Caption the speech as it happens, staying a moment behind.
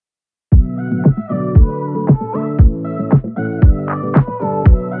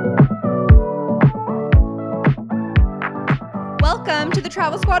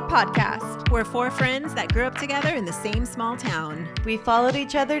Travel Squad podcast. We're four friends that grew up together in the same small town. We followed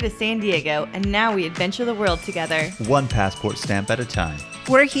each other to San Diego, and now we adventure the world together. One passport stamp at a time.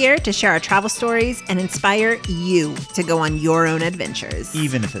 We're here to share our travel stories and inspire you to go on your own adventures.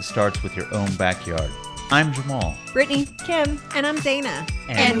 Even if it starts with your own backyard. I'm Jamal. Brittany, Kim, And I'm Zaina.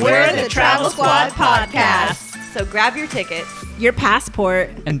 and we're the Travel Squad podcast. So grab your tickets. Your passport.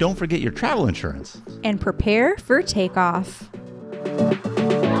 And don't forget your travel insurance. And prepare for takeoff.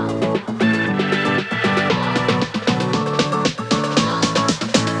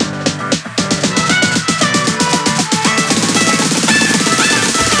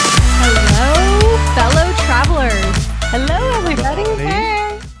 Fellow travelers. Hello, everybody.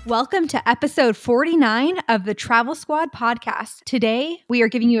 Hey. Welcome to episode 49 of the Travel Squad podcast. Today, we are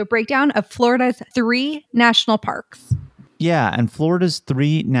giving you a breakdown of Florida's 3 national parks. Yeah, and Florida's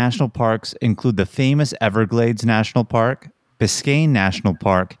 3 national parks include the famous Everglades National Park, Biscayne National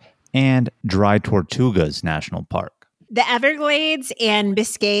Park, and Dry Tortugas National Park. The Everglades and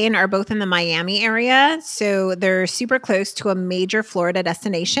Biscayne are both in the Miami area, so they're super close to a major Florida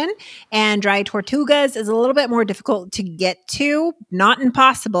destination. And Dry Tortugas is a little bit more difficult to get to. Not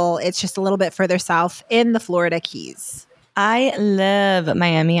impossible, it's just a little bit further south in the Florida Keys. I love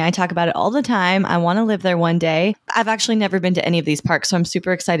Miami. I talk about it all the time. I want to live there one day. I've actually never been to any of these parks, so I'm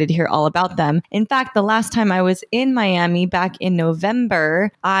super excited to hear all about them. In fact, the last time I was in Miami back in November,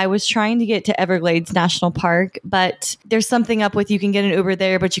 I was trying to get to Everglades National Park, but there's something up with you can get an Uber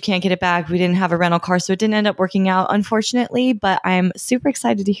there, but you can't get it back. We didn't have a rental car, so it didn't end up working out, unfortunately, but I'm super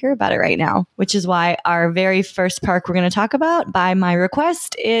excited to hear about it right now, which is why our very first park we're going to talk about by my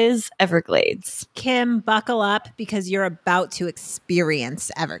request is Everglades. Kim, buckle up because you're about to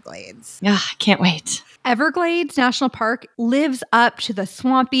experience Everglades. Yeah, I can't wait. Everglades National Park lives up to the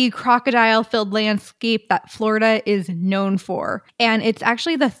swampy, crocodile-filled landscape that Florida is known for. And it's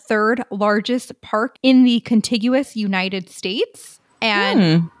actually the 3rd largest park in the contiguous United States.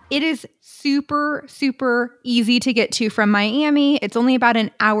 And it is super, super easy to get to from Miami. It's only about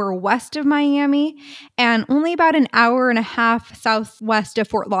an hour west of Miami and only about an hour and a half southwest of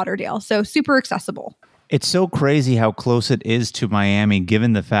Fort Lauderdale. So super accessible. It's so crazy how close it is to Miami,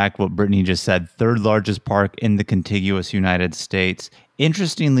 given the fact what Brittany just said, 3rd largest park in the contiguous United States.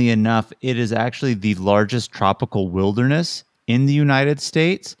 Interestingly enough, it is actually the largest tropical wilderness in the United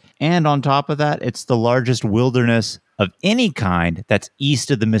States. And on top of that, it's the largest wilderness of any kind that's east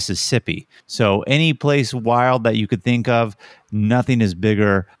of the Mississippi. So any place wild that you could think of, nothing is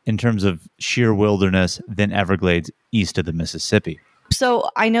bigger in terms of sheer wilderness than Everglades east of the Mississippi. So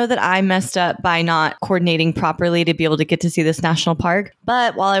I know that I messed up by not coordinating properly to be able to get to see this national park.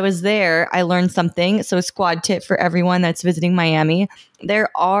 But while I was there, I learned something. So a squad tip for everyone that's visiting Miami. There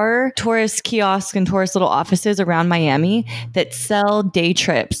are tourist kiosks and tourist little offices around Miami that sell day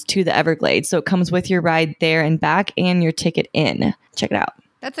trips to the Everglades. So it comes with your ride there and back and your ticket in. Check it out.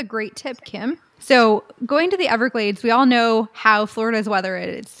 That's a great tip, Kim. So going to the Everglades, we all know how Florida's weather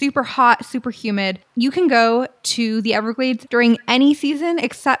is. It's super hot, super humid. You can go to the Everglades during any season,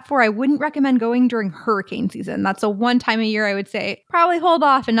 except for I wouldn't recommend going during hurricane season. That's the one time a year I would say probably hold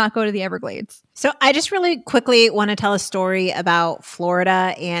off and not go to the Everglades. So I just really quickly want to tell a story about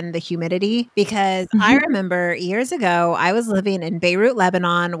Florida and the humidity because I remember years ago, I was living in Beirut,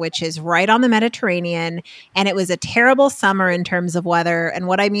 Lebanon, which is right on the Mediterranean. And it was a terrible summer in terms of weather. And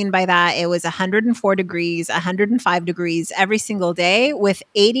what I mean by that, it was 104 degrees, 105 degrees every single day with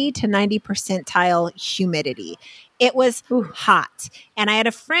 80 to 90 percentile humidity. It was hot. And I had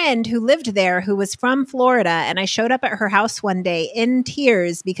a friend who lived there who was from Florida. And I showed up at her house one day in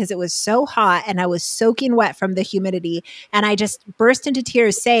tears because it was so hot and I was soaking wet from the humidity. And I just burst into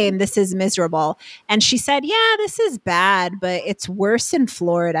tears saying, "This is miserable." And she said, "Yeah, this is bad, but it's worse in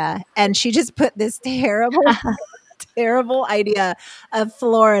Florida." And she just put this terrible idea of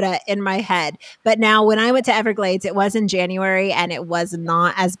Florida in my head. But now when I went to Everglades, it was in January and it was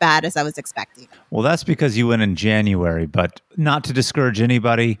not as bad as I was expecting. Well, that's because you went in January, but not to discourage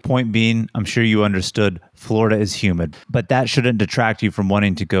anybody. Point being, I'm sure you understood Florida is humid, but that shouldn't detract you from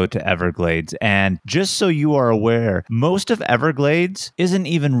wanting to go to Everglades. And just so you are aware, most of Everglades isn't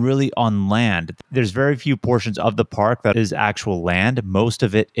even really on land. There's very few portions of the park that is actual land. Most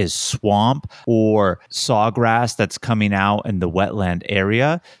of it is swamp or sawgrass that's coming out in the wetland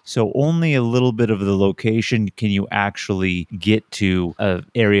area. So only a little bit of the location can you actually get to an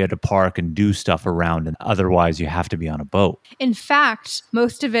area to park and do stuff around. And otherwise you have to be on a boat. In fact,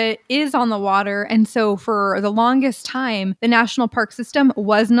 most of it is on the water. And so for the longest time, the national park system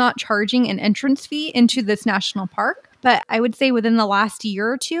was not charging an entrance fee into this national park. But I would say within the last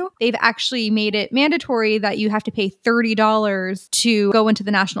year or two, they've actually made it mandatory that you have to pay $30 to go into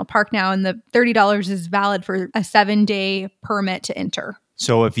the national park now. And the $30 is valid for a 7-day permit to enter.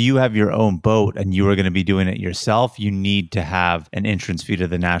 So if you have your own boat and you are going to be doing it yourself, you need to have an entrance fee to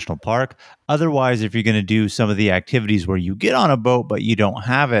the national park. Otherwise, if you're going to do some of the activities where you get on a boat but you don't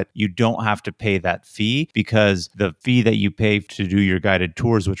have it, you don't have to pay that fee, because the fee that you pay to do your guided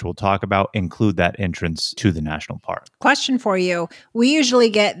tours, which we'll talk about, include that entrance to the national park. Question for you. We usually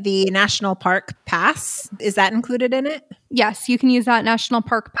get the national park pass. Is that included in it? Yes, you can use that national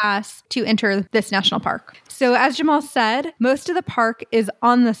park pass to enter this national park. So as Jamal said, most of the park is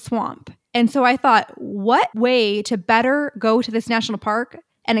on the swamp. And so I thought, what way to better go to this national park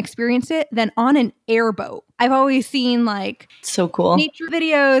and experience it than on an airboat? I've always seen like So cool. nature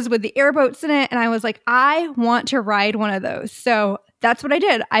videos with the airboats in it. And I was like, I want to ride one of those. So that's what I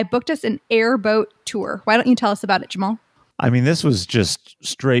did. I booked us an airboat tour. Why don't you tell us about it, Jamal? I mean, this was just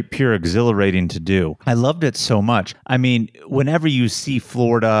straight pure exhilarating to do. I loved it so much. I mean, whenever you see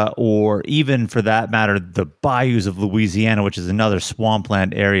Florida, or even for that matter, the bayous of Louisiana, which is another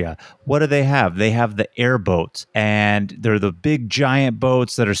swampland area, what do they have? They have the airboats, and they're the big giant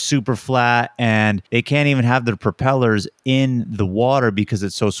boats that are super flat, and they can't even have their propellers in the water because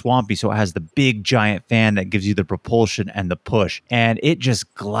it's so swampy. So it has the big giant fan that gives you the propulsion and the push, and it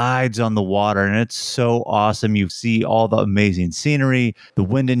just glides on the water, and it's so awesome. You see all the amazing scenery, the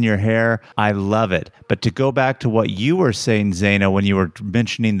wind in your hair. I love it. But to go back to what you were saying, Zaina, when you were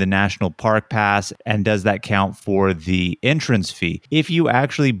mentioning the National Park Pass, and does that count for the entrance fee? If you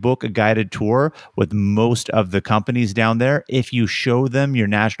actually book a guided tour with most of the companies down there, if you show them your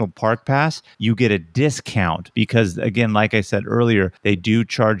National Park Pass, you get a discount, because again, like I said earlier, they do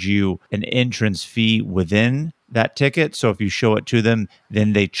charge you an entrance fee within that ticket. So if you show it to them,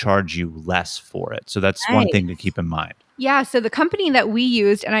 then they charge you less for it. So that's one thing to keep in mind. Yeah, so the company that we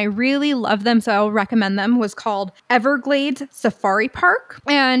used, and I really love them, so I'll recommend them, was called Everglades Safari Park.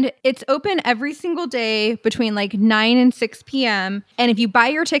 And it's open every single day between like 9 and 6 p.m. And if you buy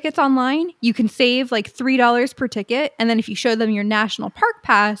your tickets online, you can save like $3 per ticket. And then if you show them your National Park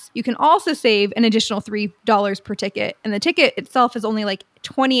Pass, you can also save an additional $3 per ticket. And the ticket itself is only like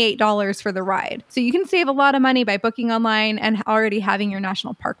 $28 for the ride. So you can save a lot of money by booking online and already having your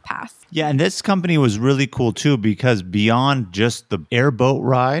National Park Pass. Yeah, and this company was really cool too, because beyond just the airboat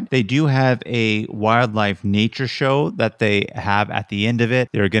ride, they do have a wildlife nature show that they have at the end of it.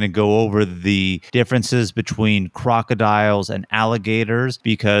 They're going to go over the differences between crocodiles and alligators,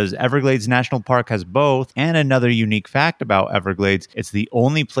 because Everglades National Park has both. And another unique fact about Everglades, it's the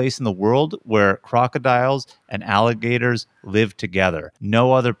only place in the world where crocodiles and alligators live together.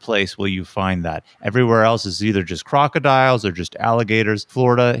 No other place will you find that. Everywhere else is either just crocodiles or just alligators.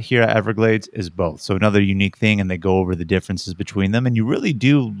 Florida, here at Everglades, is both. So another unique thing, and they go over the differences between them, and you really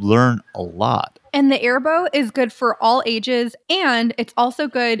do learn a lot. And the airboat is good for all ages. And it's also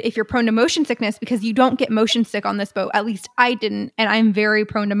good if you're prone to motion sickness, because you don't get motion sick on this boat. At least I didn't. And I'm very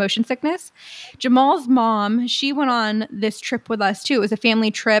prone to motion sickness. Jamal's mom, she went on this trip with us too. It was a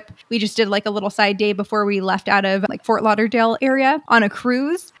family trip. We just did like a little side day before we left out of like Fort Lauderdale area on a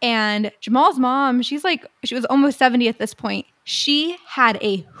cruise. And Jamal's mom, she was almost 70 at this point. She had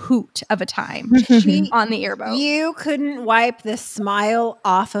a hoot of a time on the airboat. You couldn't wipe the smile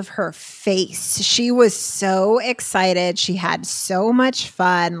off of her face. She was so excited. She had so much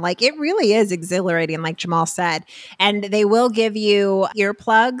fun. Like, it really is exhilarating, like Jamal said. And they will give you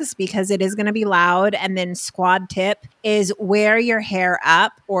earplugs because it is going to be loud. And then squad tip is wear your hair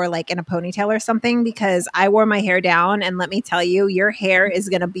up or like in a ponytail or something, because I wore my hair down, and let me tell you, your hair is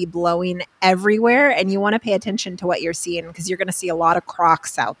going to be blowing everywhere, and you want to pay attention to what you're seeing, because you're going to see a lot of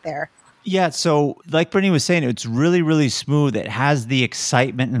crocs out there. Yeah, so like Brittany was saying, it's really, really smooth. It has the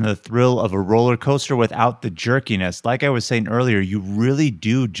excitement and the thrill of a roller coaster without the jerkiness. Like I was saying earlier, you really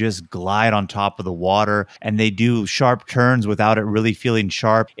do just glide on top of the water, and they do sharp turns without it really feeling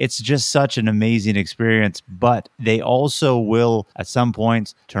sharp. It's just such an amazing experience. But they also will, at some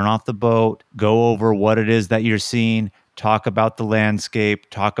points, turn off the boat, go over what it is that you're seeing, talk about the landscape,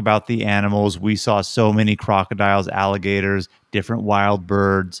 talk about the animals. We saw so many crocodiles, alligators, different wild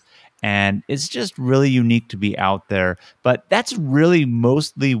birds, and it's just really unique to be out there. But that's really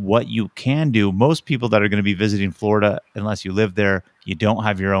mostly what you can do. Most people that are going to be visiting Florida, unless you live there, you don't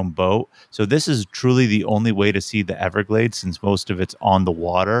have your own boat. So this is truly the only way to see the Everglades, since most of it's on the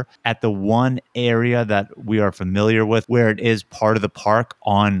water. At the one area that we are familiar with, where it is part of the park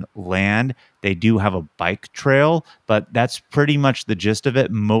on land, they do have a bike trail, but that's pretty much the gist of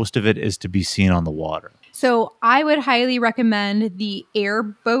it. Most of it is to be seen on the water. So I would highly recommend the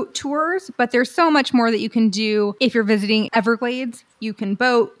airboat tours, but there's so much more that you can do if you're visiting Everglades. You can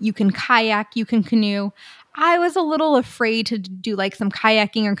boat, you can kayak, you can canoe. I was a little afraid to do like some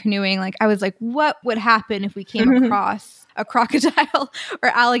kayaking or canoeing. Like I was like, what would happen if we came across a crocodile or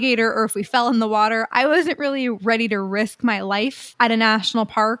alligator, or if we fell in the water? I wasn't really ready to risk my life at a national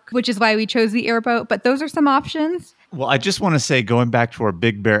park, which is why we chose the airboat. But those are some options. Well, I just want to say, going back to our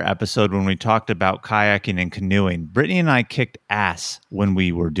Big Bear episode when we talked about kayaking and canoeing, Brittany and I kicked ass when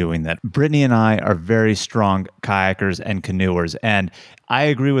we were doing that. Brittany and I are very strong kayakers and canoers. And I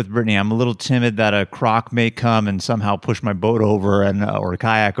agree with Brittany. I'm a little timid that a croc may come and somehow push my boat over or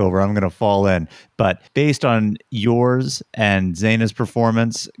kayak over. I'm going to fall in. But based on yours and Zaina's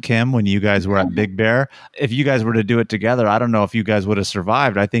performance, Kim, when you guys were at Big Bear, if you guys were to do it together, I don't know if you guys would have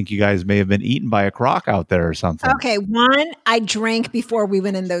survived. I think you guys may have been eaten by a croc out there or something. Okay, one, I drank before we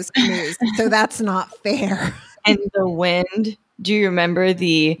went in those canoes, so that's not fair. And the wind. Do you remember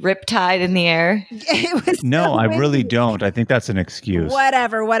the riptide in the air? It was No, so I really windy. don't. I think that's an excuse.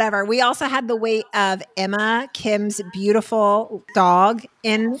 Whatever. We also had the weight of Emma, Kim's beautiful dog,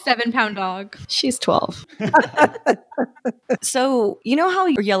 in 7-pound dog. She's 12. So, you know how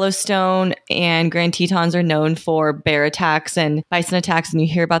Yellowstone and Grand Tetons are known for bear attacks and bison attacks, and you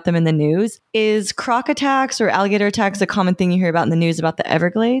hear about them in the news? Is croc attacks or alligator attacks a common thing you hear about in the news about the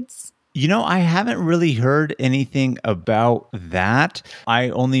Everglades? You know, I haven't really heard anything about that. I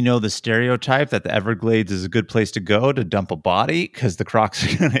only know the stereotype that the Everglades is a good place to go to dump a body because the crocs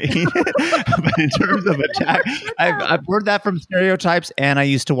are going to eat it. But in terms of attack, I've heard that from stereotypes, and I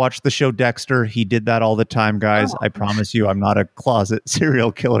used to watch the show Dexter. He did that all the time, guys. I promise you, I'm not a closet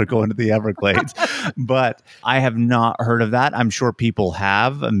serial killer going to the Everglades. But I have not heard of that. I'm sure people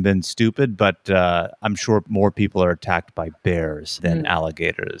have and been stupid, but I'm sure more people are attacked by bears than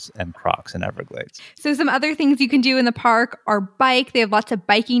alligators and crocs in Everglades. So some other things you can do in the park are bike. They have lots of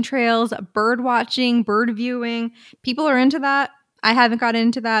biking trails, bird watching, bird viewing. People are into that. I haven't got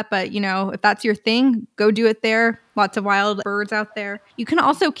into that, but if that's your thing, go do it there. Lots of wild birds out there. You can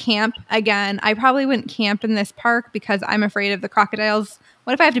also camp. Again, I probably wouldn't camp in this park because I'm afraid of the crocodiles.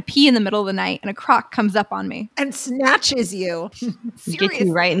 What if I have to pee in the middle of the night and a croc comes up on me? and snatches you. Get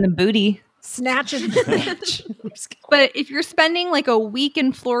you right in the booty. Snatches. But if you're spending like a week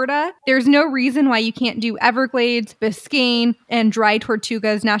in Florida, there's no reason why you can't do Everglades, Biscayne, and Dry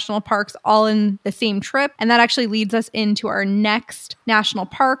Tortugas national parks all in the same trip. And that actually leads us into our next national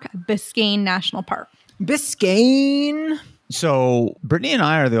park, Biscayne National Park. Biscayne. So Brittany and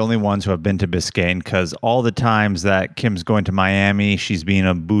I are the only ones who have been to Biscayne because all the times that Kim's going to Miami, she's being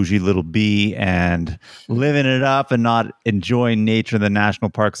a bougie little bee and living it up and not enjoying nature in the national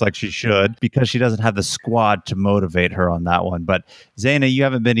parks like she should because she doesn't have the squad to motivate her on that one. But Zaina, you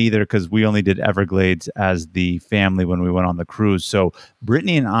haven't been either because we only did Everglades as the family when we went on the cruise. So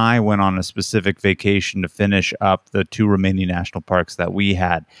Brittany and I went on a specific vacation to finish up the 2 remaining national parks that we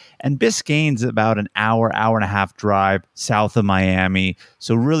had. And Biscayne's about an hour and a half drive south of Miami.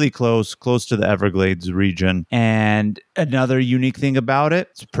 So really close to the Everglades region. And another unique thing about it,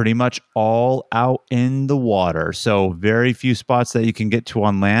 it's pretty much all out in the water. So very few spots that you can get to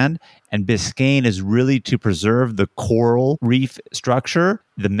on land. And Biscayne is really to preserve the coral reef structure,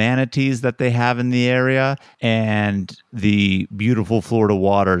 the manatees that they have in the area, and the beautiful Florida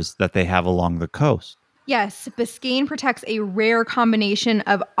waters that they have along the coast. Yes, Biscayne protects a rare combination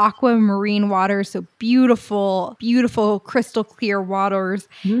of aquamarine waters, so beautiful, beautiful crystal clear waters,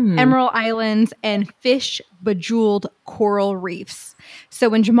 emerald islands, and fish bejeweled coral reefs. So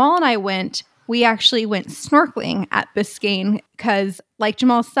when Jamal and I went, we actually went snorkeling at Biscayne because, like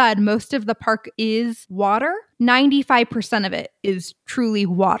Jamal said, most of the park is water. 95% of it is truly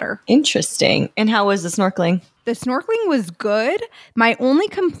water. Interesting. And how was the snorkeling? The snorkeling was good. My only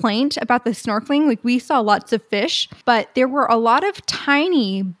complaint about the snorkeling, like we saw lots of fish, but there were a lot of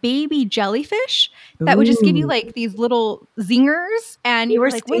tiny baby jellyfish that would just give you like these little zingers. And you were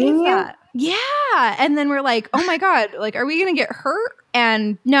like, what is that? Yeah. And then we're like, oh my God, like, are we going to get hurt?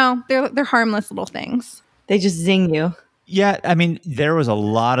 And no, they're harmless little things. They just zing you. Yeah, I mean, there was a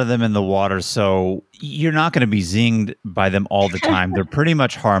lot of them in the water, so you're not going to be zinged by them all the time. They're pretty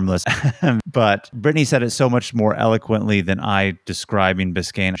much harmless. But Brittany said it so much more eloquently than I describing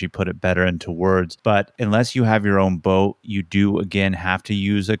Biscayne. She put it better into words. But unless you have your own boat, you do, again, have to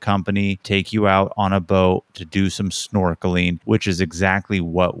use a company, take you out on a boat to do some snorkeling, which is exactly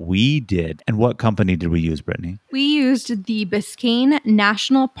what we did. And what company did we use, Brittany? We used the Biscayne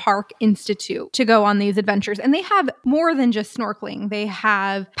National Park Institute to go on these adventures. And they have more than just snorkeling. They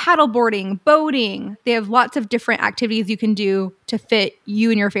have paddleboarding, boating. They have lots of different activities you can do to fit you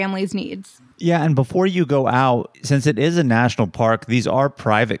and your family's needs. Yeah, and before you go out, since it is a national park, these are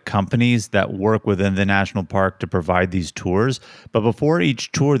private companies that work within the national park to provide these tours. But before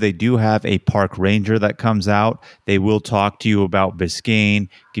each tour, they do have a park ranger that comes out. They will talk to you about Biscayne,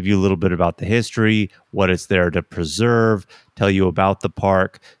 give you a little bit about the history, what it's there to preserve, tell you about the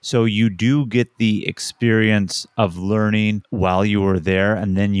park. So you do get the experience of learning while you were there,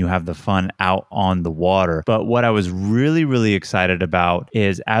 and then you have the fun out on the water. But what I was really, really excited about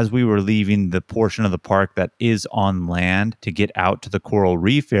is as we were leaving the portion of the park that is on land to get out to the coral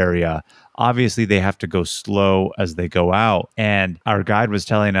reef area, obviously they have to go slow as they go out. And our guide was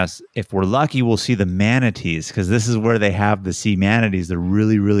telling us if we're lucky, we'll see the manatees, because this is where they have the sea manatees. They're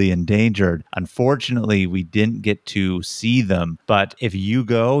really, really endangered. Unfortunately, we didn't get to see them. But if you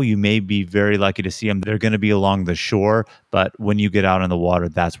go, you may be very lucky to see them. They're going to be along the shore. But when you get out in the water,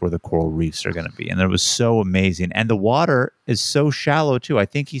 that's where the coral reefs are going to be. And it was so amazing. And the water is so shallow, too. I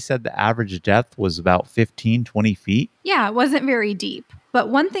think he said the average depth was about 15, 20 feet. Yeah, it wasn't very deep. But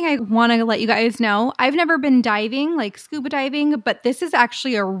one thing I want to let you guys know, I've never been diving, like scuba diving, but this is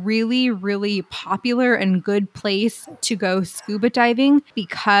actually a really, really popular and good place to go scuba diving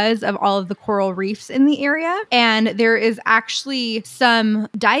because of all of the coral reefs in the area. And there is actually some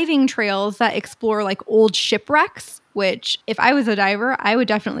diving trails that explore like old shipwrecks, which if I was a diver, I would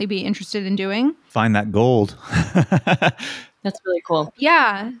definitely be interested in doing. Find that gold. That's really cool.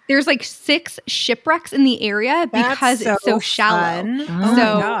 Yeah. There's like 6 shipwrecks in the area because it's so shallow. Fun. So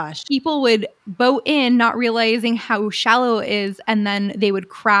Oh my gosh. people would boat in not realizing how shallow it is, and then they would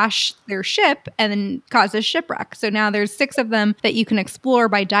crash their ship and then cause a shipwreck. So now there's 6 of them that you can explore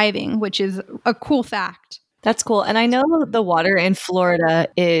by diving, which is a cool fact. That's cool. And I know the water in Florida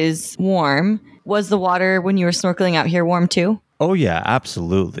is warm. Was the water when you were snorkeling out here warm too? Oh, yeah,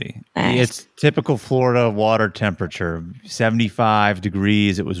 absolutely. Nice. It's typical Florida water temperature, 75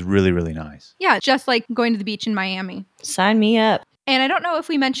 degrees. It was really, really nice. Yeah, just like going to the beach in Miami. Sign me up. And I don't know if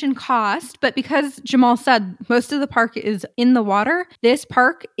we mentioned cost, but because Jamal said most of the park is in the water, this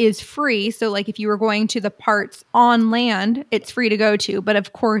park is free. So like if you were going to the parts on land, it's free to go to. But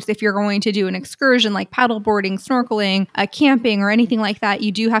of course, if you're going to do an excursion like paddleboarding, snorkeling, camping, or anything like that,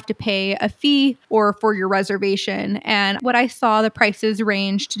 you do have to pay a fee or for your reservation. And what I saw, the prices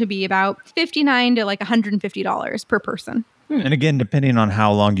ranged to be about $59 to like $150 per person. And again, depending on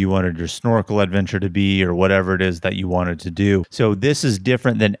how long you wanted your snorkel adventure to be or whatever it is that you wanted to do. So this is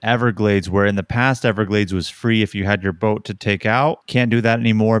different than Everglades, where in the past, Everglades was free if you had your boat to take out. Can't do that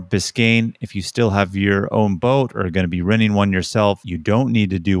anymore. Biscayne, if you still have your own boat or are going to be renting one yourself, you don't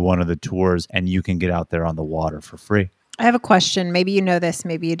need to do one of the tours and you can get out there on the water for free. I have a question. Maybe you know this,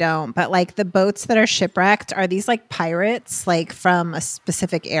 maybe you don't. But like the boats that are shipwrecked, are these like pirates, like from a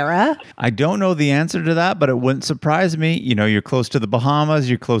specific era? I don't know the answer to that, but it wouldn't surprise me. You know, you're close to the Bahamas,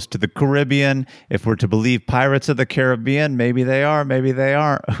 you're close to the Caribbean. If we're to believe Pirates of the Caribbean, maybe they are, maybe they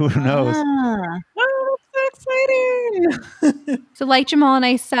aren't. Who knows? Oh, that's so exciting. So like Jamal and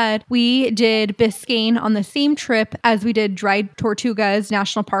I said, we did Biscayne on the same trip as we did Dry Tortugas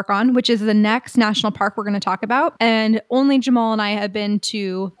National Park on, which is the next national park we're going to talk about. And only Jamal and I have been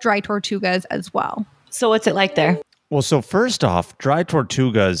to Dry Tortugas as well. So what's it like there? Well, so first off, Dry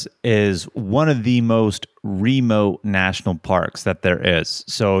Tortugas is one of the most remote national parks that there is.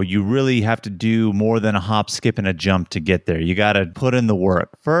 So you really have to do more than a hop, skip, and a jump to get there. You got to put in the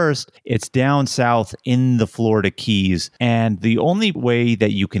work. First, it's down south in the Florida Keys. And the only way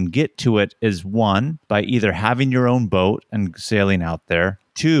that you can get to it is 1, by either having your own boat and sailing out there,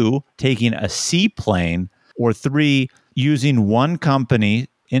 2, taking a seaplane, or 3, using one company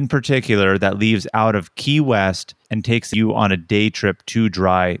in particular that leaves out of Key West and takes you on a day trip to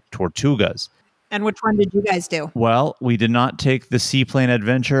Dry Tortugas. And which one did you guys do? Well, we did not take the seaplane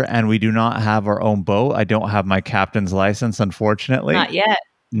adventure and we do not have our own boat. I don't have my captain's license, unfortunately. Not yet.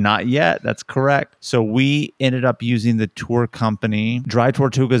 Not yet. That's correct. So we ended up using the tour company,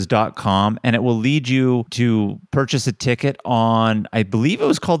 drytortugas.com, and it will lead you to purchase a ticket on, I believe it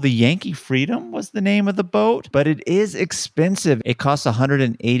was called the Yankee Freedom was the name of the boat, but it is expensive. It costs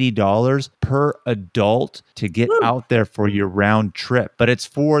 $180 per adult to get out there for your round trip, but it's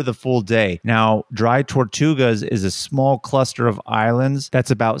for the full day. Now, Dry Tortugas is a small cluster of islands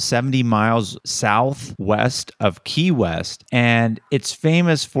that's about 70 miles southwest of Key West, and it's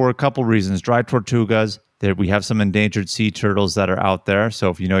famous for a couple reasons. Dry Tortugas, There, we have some endangered sea turtles that are out there. So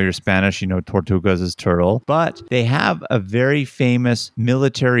if you know your Spanish, you know tortugas is turtle. But they have a very famous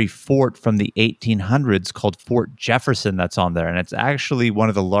military fort from the 1800s called Fort Jefferson that's on there. And it's actually one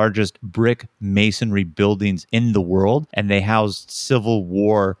of the largest brick masonry buildings in the world. And they housed Civil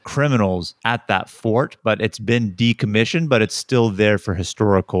War criminals at that fort, but it's been decommissioned, but it's still there for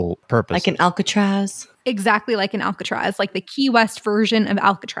historical purposes. Like an Alcatraz? Exactly like an Alcatraz, like the Key West version of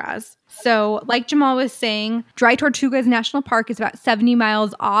Alcatraz. So, like Jamal was saying, Dry Tortugas National Park is about 70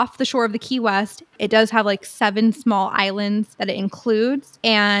 miles off the shore of the Key West. It does have like 7 small islands that it includes.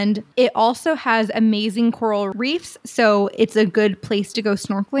 And it also has amazing coral reefs. So, it's a good place to go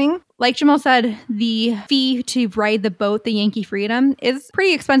snorkeling. Like Jamal said, the fee to ride the boat, the Yankee Freedom, is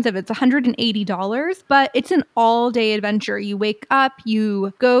pretty expensive. It's $180, but it's an all-day adventure. You wake up,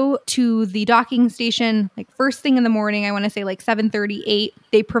 you go to the docking station like first thing in the morning. I want to say like 7:30, 8.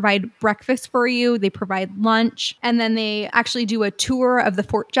 They provide breakfast for you. They provide lunch. And then they actually do a tour of the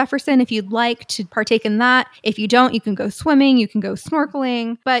Fort Jefferson if you'd like to partake in that. If you don't, you can go swimming, you can go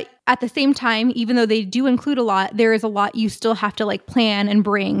snorkeling. But at the same time, even though they do include a lot, there is a lot you still have to like plan and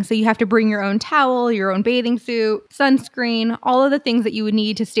bring. So you have to bring your own towel, your own bathing suit, sunscreen, all of the things that you would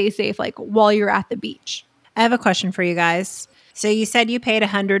need to stay safe like while you're at the beach. I have a question for you guys. So you said you paid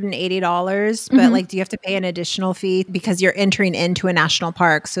 $180, but like, do you have to pay an additional fee because you're entering into a national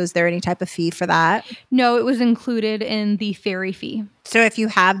park? So is there any type of fee for that? No, it was included in the ferry fee. So if you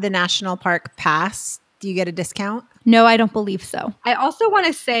have the national park pass, do you get a discount? No, I don't believe so. I also want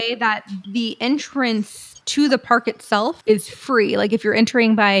to say that the entrance to the park itself is free. Like if you're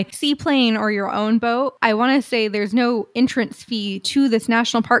entering by seaplane or your own boat, I want to say there's no entrance fee to this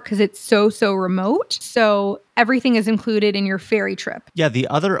national park because it's so remote. So everything is included in your ferry trip. Yeah, the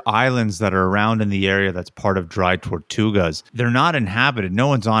other islands that are around in the area that's part of Dry Tortugas, they're not inhabited. No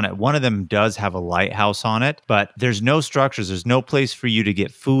one's on it. One of them does have a lighthouse on it, but there's no structures. There's no place for you to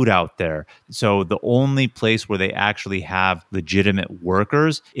get food out there. So the only place where they actually have legitimate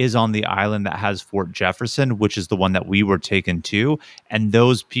workers is on the island that has Fort Jefferson, which is the one that we were taken to. And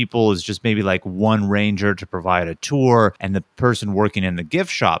those people is just maybe like one ranger to provide a tour and the person working in the gift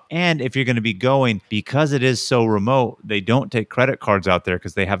shop. And if you're going to be going, because it is so remote, they don't take credit cards out there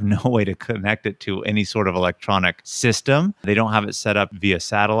because they have no way to connect it to any sort of electronic system. They don't have it set up via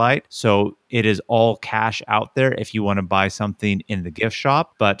satellite. So it is all cash out there if you want to buy something in the gift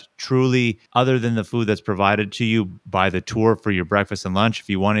shop. But truly, other than the food that's provided to you by the tour for your breakfast and lunch, if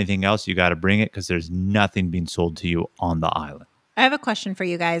you want anything else, you got to bring it because there's nothing being sold to you on the island. I have a question for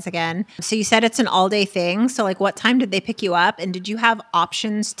you guys again. So you said it's an all-day thing. So like what time did they pick you up? And did you have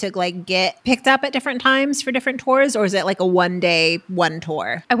options to like get picked up at different times for different tours? Or is it like a 1 day, 1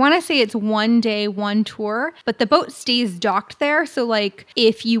 tour? I want to say it's 1 day, 1 tour, but the boat stays docked there. So like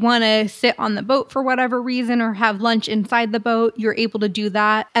if you want to sit on the boat for whatever reason or have lunch inside the boat, you're able to do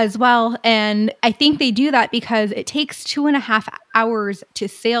that as well. And I think they do that because it takes 2.5 hours to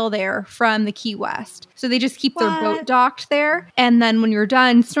sail there from the Key West. So they just keep their boat docked there. And then when you're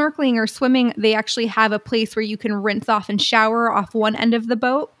done snorkeling or swimming, they actually have a place where you can rinse off and shower off one end of the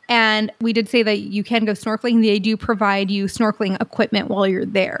boat. And we did say that you can go snorkeling. They do provide you snorkeling equipment while you're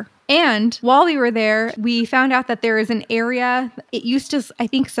there. And while we were there, we found out that there is an area, it used to, I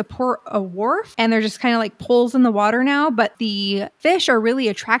think, support a wharf, and they're just kind of like poles in the water now, but the fish are really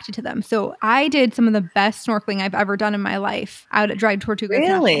attracted to them. So I did some of the best snorkeling I've ever done in my life out at Dry Tortugas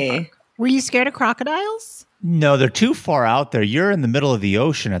National Park. Were you scared of crocodiles? No, they're too far out there. You're in the middle of the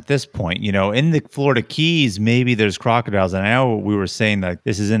ocean at this point. You know, in the Florida Keys, maybe there's crocodiles. And I know we were saying that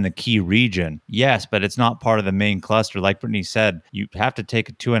this is in the Key region. Yes, but it's not part of the main cluster. Like Brittany said, you have to take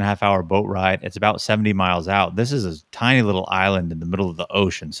a 2.5 hour boat ride. It's about 70 miles out. This is a tiny little island in the middle of the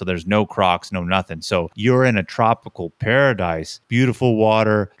ocean. So there's no crocs, no nothing. So you're in a tropical paradise, beautiful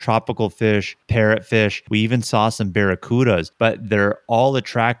water, tropical fish, parrotfish. We even saw some barracudas, but they're all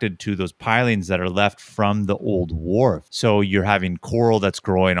attracted to those pilings that are left from the old wharf. So you're having coral that's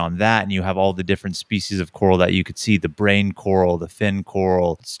growing on that, and you have all the different species of coral that you could see, the brain coral, the fin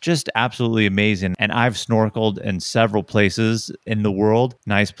coral. It's just absolutely amazing. And I've snorkeled in several places in the world,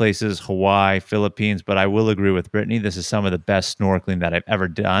 nice places, Hawaii, Philippines, but I will agree with Brittany, this is some of the best snorkeling that I've ever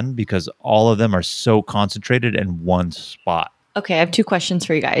done because all of them are so concentrated in one spot. Okay, I have 2 questions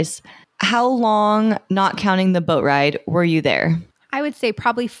for you guys. How long, not counting the boat ride, were you there? I would say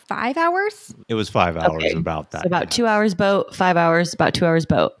probably 5 hours. It was 5 hours, about that. So about 2 hours boat, 5 hours, about 2 hours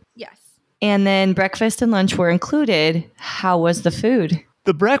boat. Yes. And then breakfast and lunch were included. How was the food?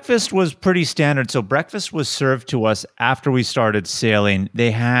 The breakfast was pretty standard. So breakfast was served to us after we started sailing.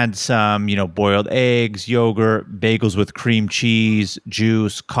 They had some, boiled eggs, yogurt, bagels with cream cheese,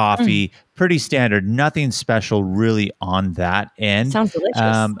 juice, coffee. Pretty standard. Nothing special really on that end. Sounds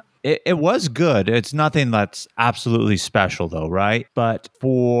delicious. It was good. It's nothing that's absolutely special though, right? But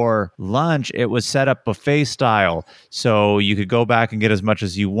for lunch, it was set up buffet style. So you could go back and get as much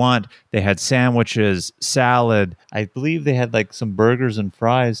as you want. They had sandwiches, salad. I believe they had like some burgers and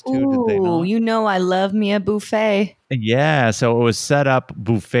fries too, did they Ooh, not? I love me a buffet. Yeah, so it was set up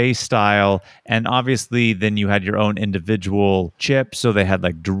buffet style. And obviously, then you had your own individual chips. So they had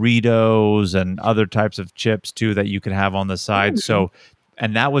like Doritos and other types of chips too that you could have on the side. So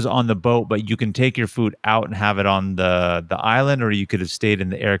and that was on the boat, but you can take your food out and have it on the island, or you could have stayed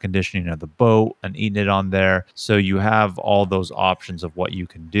in the air conditioning of the boat and eaten it on there. So you have all those options of what you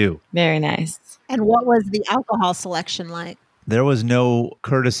can do. Very nice. And what was the alcohol selection like? There was no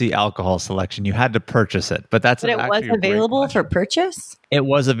courtesy alcohol selection. You had to purchase it, but But it was available for purchase? It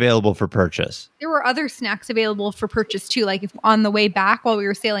was available for purchase. There were other snacks available for purchase too, like if on the way back while we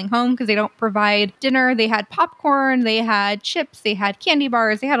were sailing home, because they don't provide dinner. They had popcorn, they had chips, they had candy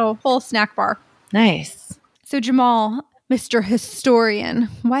bars, they had a whole snack bar. Nice. So Jamal, Mr. Historian,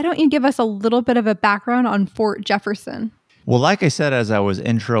 why don't you give us a little bit of a background on Fort Jefferson? Well, like I said, as I was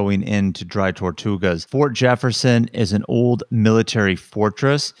introing into Dry Tortugas, Fort Jefferson is an old military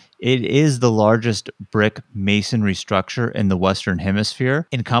fortress. It is the largest brick masonry structure in the Western Hemisphere,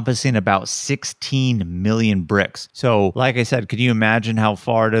 encompassing about 16 million bricks. So, like I said, can you imagine how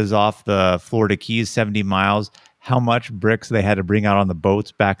far it is off the Florida Keys, 70 miles? How much bricks they had to bring out on the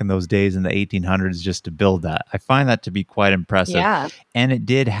boats back in those days in the 1800s just to build that. I find that to be quite impressive. Yeah. And it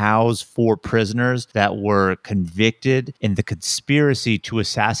did house 4 prisoners that were convicted in the conspiracy to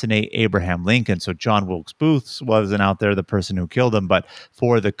assassinate Abraham Lincoln. So John Wilkes Booth wasn't out there, the person who killed him, but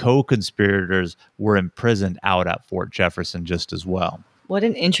 4 of the co-conspirators were imprisoned out at Fort Jefferson just as well. What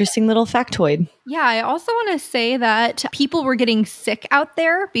an interesting little factoid. Yeah, I also want to say that people were getting sick out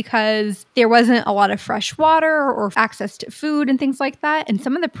there because there wasn't a lot of fresh water or access to food and things like that. And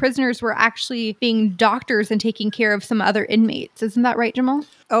some of the prisoners were actually being doctors and taking care of some other inmates. Isn't that right, Jamal?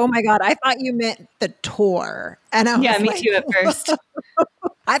 Oh my God, I thought you meant the tour. And I was Yeah, me like, too at first.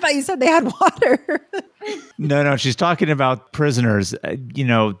 I thought you said they had water. No, she's talking about prisoners.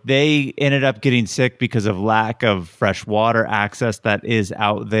 They ended up getting sick because of lack of fresh water access that is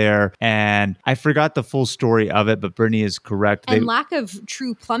out there. And I forgot the full story of it, but Brittany is correct. And lack of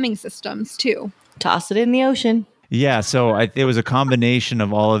true plumbing systems, too. Toss it in the ocean. Yeah, so it was a combination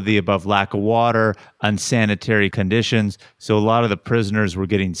of all of the above: lack of water, unsanitary conditions. So a lot of the prisoners were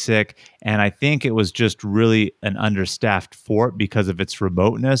getting sick. And I think it was just really an understaffed fort because of its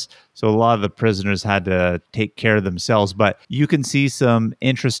remoteness. So a lot of the prisoners had to take care of themselves. But you can see some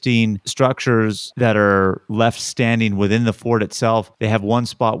interesting structures that are left standing within the fort itself. They have one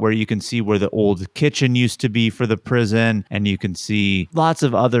spot where you can see where the old kitchen used to be for the prison. And you can see lots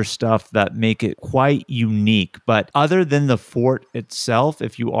of other stuff that make it quite unique. But other than the fort itself,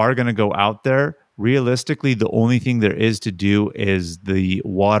 if you are going to go out there, realistically, the only thing there is to do is the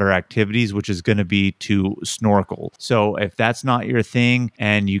water activities, which is going to be to snorkel. So if that's not your thing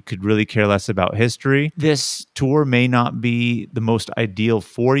and you could really care less about history, this tour may not be the most ideal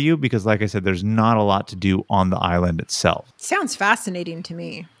for you because, like I said, there's not a lot to do on the island itself. Sounds fascinating to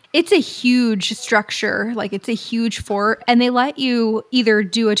me. It's a huge structure, like it's a huge fort, and they let you either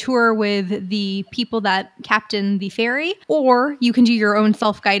do a tour with the people that captain the ferry, or you can do your own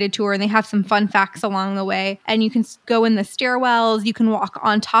self-guided tour, and they have some fun facts along the way. And you can go in the stairwells, you can walk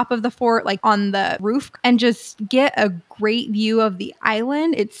on top of the fort, like on the roof, and just get a great view of the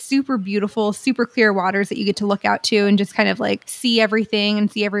island. It's super beautiful, super clear waters that you get to look out to and just kind of like see everything and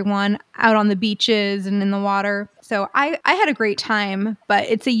see everyone out on the beaches and in the water. So I had a great time, but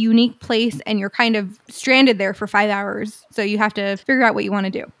it's a unique place and you're kind of stranded there for 5 hours. So you have to figure out what you want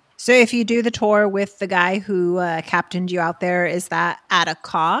to do. So if you do the tour with the guy who captained you out there, is that at a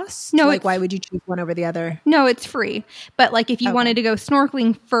cost? No, Like, why would you choose one over the other? No, it's free. But like if you wanted to go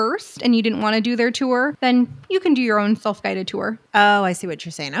snorkeling first and you didn't want to do their tour, then you can do your own self-guided tour. Oh, I see what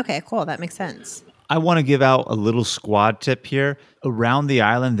you're saying. Okay, cool. That makes sense. I want to give out a little squad tip here. Around the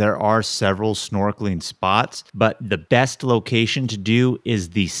island, there are several snorkeling spots, but the best location to do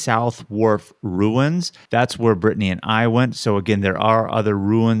is the South Wharf Ruins. That's where Brittany and I went. So again, there are other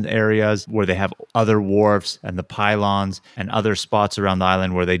ruined areas where they have other wharfs and the pylons and other spots around the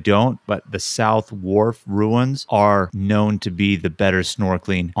island where they don't. But the South Wharf Ruins are known to be the better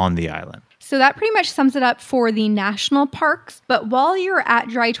snorkeling on the island. So that pretty much sums it up for the national parks. But while you're at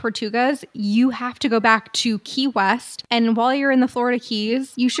Dry Tortugas, you have to go back to Key West. And while you're in the Florida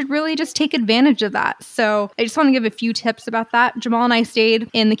Keys, you should really just take advantage of that. So I just want to give a few tips about that. Jamal and I stayed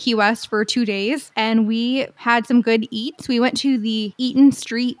in the Key West for 2 days and we had some good eats. We went to the Eaton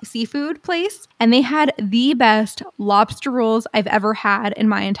Street seafood place and they had the best lobster rolls I've ever had in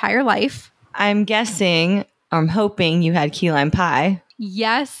my entire life. I'm guessing, I'm hoping you had key lime pie.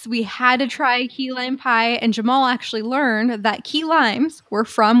 Yes, we had to try key lime pie, and Jamal actually learned that key limes were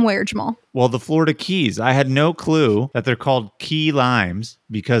from where, Jamal? Well, the Florida Keys. I had no clue that they're called key limes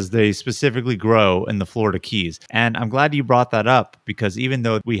because they specifically grow in the Florida Keys. And I'm glad you brought that up because even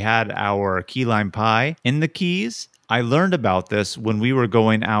though we had our key lime pie in the Keys, I learned about this when we were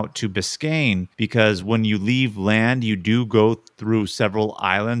going out to Biscayne because when you leave land, you do go through several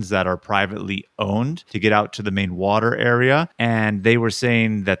islands that are privately owned to get out to the main water area. And they were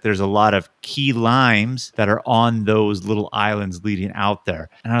saying that there's a lot of key limes that are on those little islands leading out there.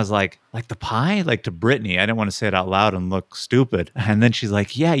 And I was like the pie? Like to Brittany. I didn't want to say it out loud and look stupid. And then she's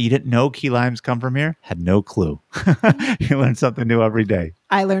like, yeah, you didn't know key limes come from here? Had no clue. You learn something new every day.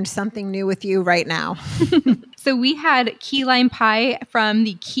 I learned something new with you right now. So we had key lime pie from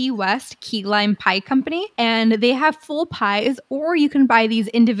the Key West Key Lime Pie Company, and they have full pies, or you can buy these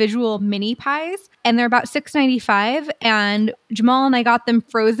individual mini pies, and they're about $6.95. And Jamal and I got them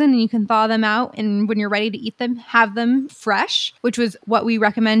frozen, and you can thaw them out, and when you're ready to eat them, have them fresh, which was what we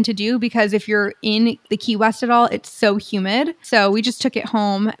recommend to do because if you're in the Key West at all, it's so humid. So we just took it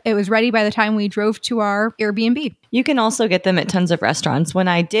home. It was ready by the time we drove to our Airbnb. You can also get them at tons of restaurants. When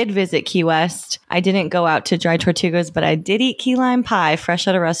I did visit Key West, I didn't go out to Dry Tortugas, but I did eat key lime pie fresh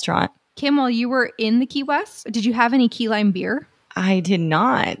at a restaurant. Kim, while you were in the Key West, did you have any key lime beer? I did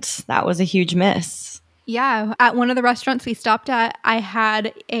not. That was a huge miss. Yeah, at one of the restaurants we stopped at, I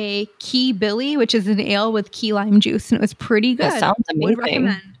had a Key Billy, which is an ale with key lime juice, and it was pretty good. That sounds amazing. Would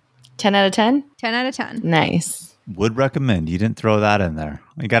recommend. 10 out of 10? 10 out of 10. Nice. Would recommend. You didn't throw that in there.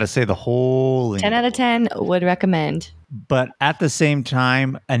 You got to say the whole 10 out of 10 would recommend. But at the same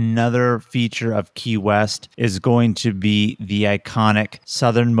time, another feature of Key West is going to be the iconic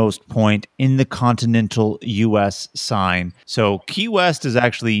southernmost point in the continental U.S. sign. So Key West is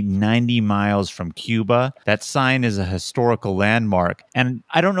actually 90 miles from Cuba. That sign is a historical landmark. And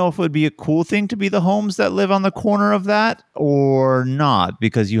I don't know if it would be a cool thing to be the homes that live on the corner of that or not,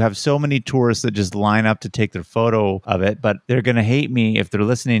 because you have so many tourists that just line up to take their photo of it. But they're going to hate me if they're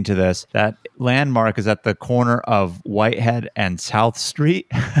listening to this. That landmark is at the corner of Whitehead and South Street,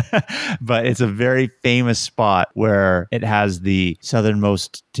 but it's a very famous spot where it has the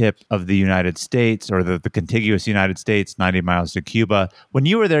southernmost tip of the United States or the contiguous United States, 90 miles to Cuba. When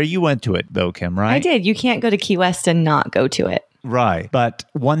you were there, you went to it though, Kim, right? I did. You can't go to Key West and not go to it. Right. But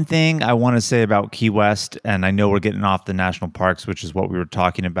one thing I want to say about Key West, and I know we're getting off the national parks, which is what we were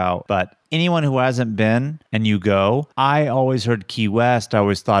talking about, but anyone who hasn't been and you go, I always heard Key West. I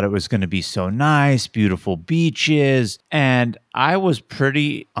always thought it was going to be so nice, beautiful beaches. And I was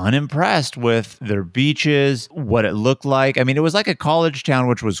pretty unimpressed with their beaches, what it looked like. I mean, it was like a college town,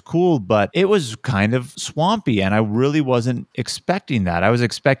 which was cool, but it was kind of swampy. And I really wasn't expecting that. I was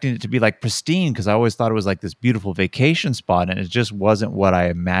expecting it to be like pristine because I always thought it was like this beautiful vacation spot. And it just wasn't what I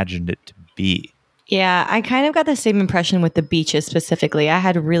imagined it to be. Yeah, I kind of got the same impression with the beaches specifically. I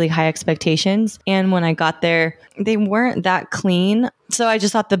had really high expectations. And when I got there, they weren't that clean. So I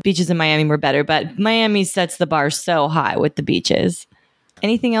just thought the beaches in Miami were better. But Miami sets the bar so high with the beaches.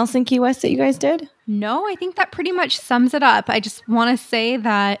 Anything else in Key West that you guys did? No, I think that pretty much sums it up. I just want to say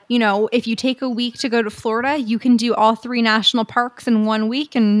that, if you take a week to go to Florida, you can do all 3 national parks in 1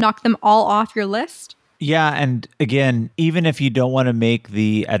 week and knock them all off your list. Yeah, and again, even if you don't want to make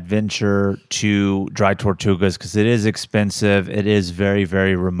the adventure to Dry Tortugas, because it is expensive, it is very,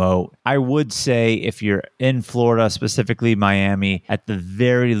 very remote, I would say if you're in Florida, specifically Miami, at the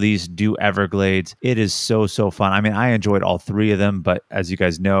very least, do Everglades. It is so, so fun. I mean, I enjoyed all 3 of them, but as you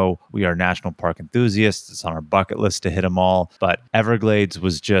guys know, we are national park enthusiasts. It's on our bucket list to hit them all. But Everglades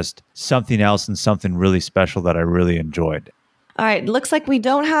was just something else and something really special that I really enjoyed. All right. Looks like we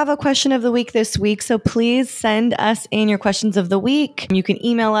don't have a question of the week this week. So please send us in your questions of the week. You can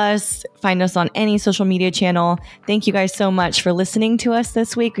email us, find us on any social media channel. Thank you guys so much for listening to us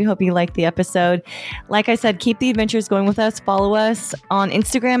this week. We hope you liked the episode. Like I said, keep the adventures going with us. Follow us on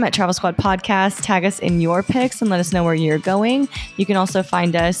Instagram at Travel Squad Podcast. Tag us in your pics and let us know where you're going. You can also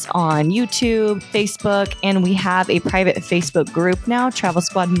find us on YouTube, Facebook, and we have a private Facebook group now, Travel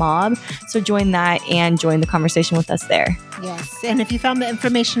Squad Mob. So join that and join the conversation with us there. Yes. Yes. And if you found the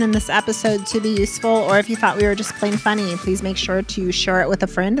information in this episode to be useful, or if you thought we were just plain funny, please make sure to share it with a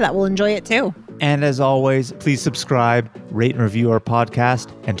friend that will enjoy it too. And as always, please subscribe, rate and review our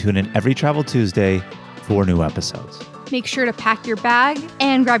podcast, and tune in every Travel Tuesday for new episodes. Make sure to pack your bag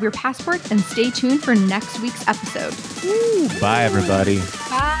and grab your passport and stay tuned for next week's episode. Bye, everybody.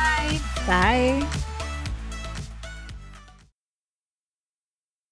 Bye. Bye.